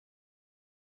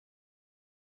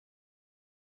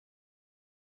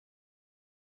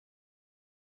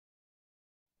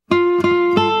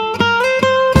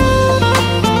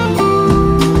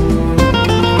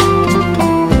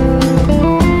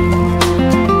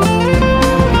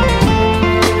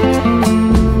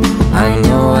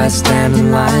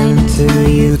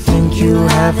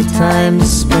have the time to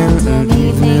spend an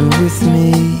evening with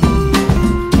me.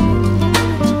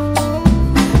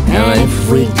 And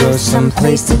if we go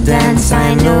someplace to dance,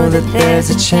 I know that there's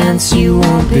a chance you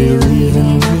won't be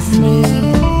leaving with me.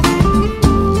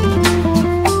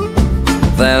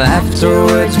 Then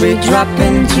afterwards we drop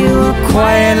into a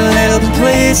quiet little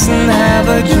place and have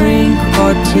a drink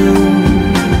or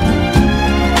two.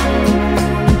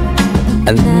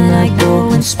 And then I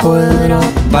go and spoil it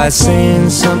all by saying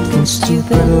something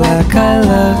stupid like I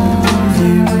love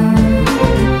you.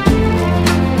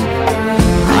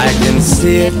 I can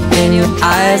see it in your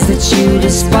eyes that you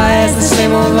despise the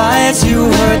same old lies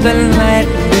you heard the night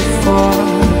before.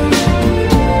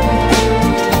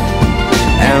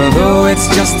 And though it's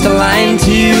just a line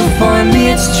to you, for me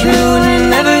it's true and it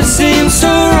never seemed so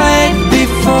right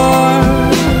before.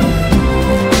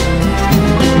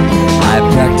 I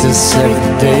practice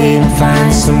every day and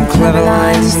find some clever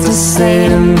lines to say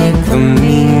to make the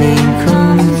meaning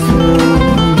come through.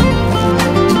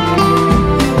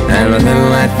 And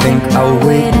then I think I'll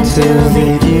wait till the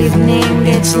evening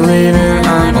gets late and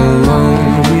I'm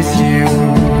alone with you.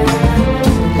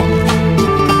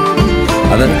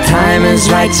 The time is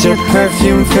right, your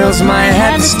perfume fills my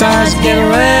head, the stars get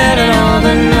red and all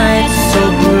the nights so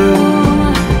blue.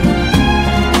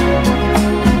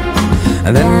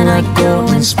 And then I go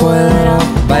and spoil it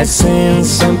all by saying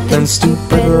something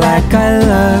stupid like I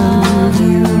love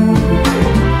you.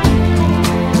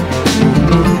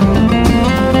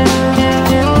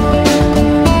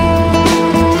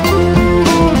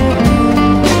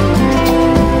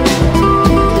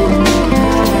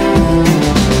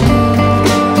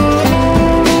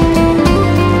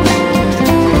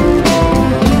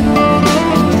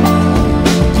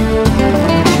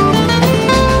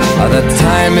 The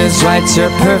time is right, your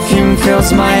perfume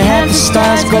fills my head, the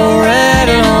stars go red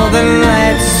and all the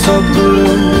nights so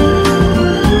blue.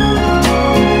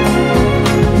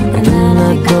 And then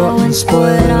I go and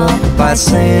spoil it all by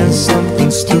saying something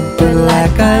stupid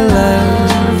like I love